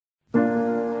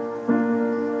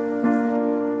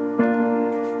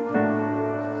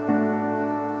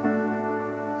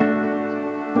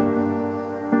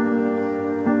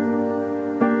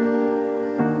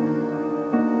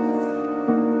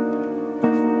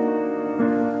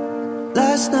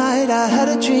Last night I had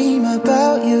a dream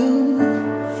about you.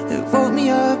 It woke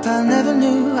me up, I never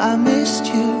knew I missed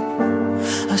you.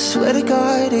 I swear to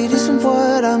God it isn't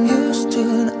what I'm used to.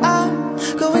 And I'm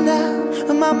going out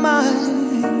of my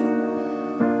mind.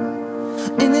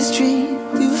 In this dream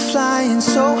we were flying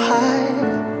so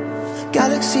high,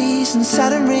 galaxies and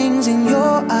Saturn rings in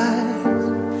your eyes.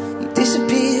 You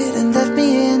disappeared and left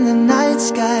me in the night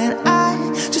sky, and I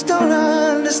just don't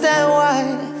understand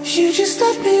why. You just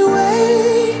left me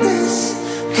weightless,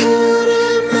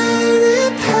 couldn't made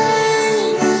it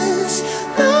painless,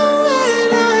 knowing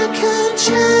I could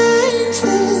change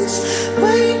this,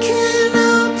 waking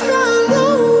up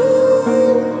alone.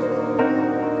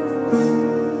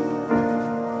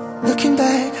 Looking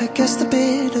back, I guess the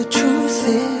bitter truth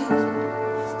is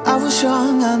I was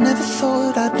young, I never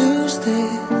thought I'd lose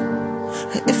this.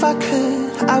 If I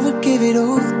could, I would give it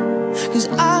all, 'cause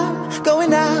I'm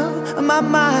going out of my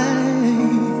mind.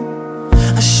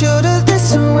 I should've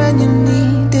listened when you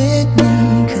needed me,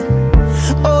 'cause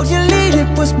all you needed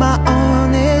was my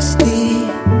honesty.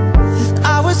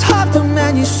 I was hot, the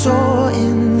man you saw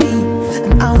in me,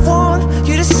 and I want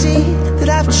you to see that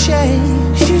I've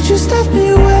changed. You just left me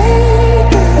away.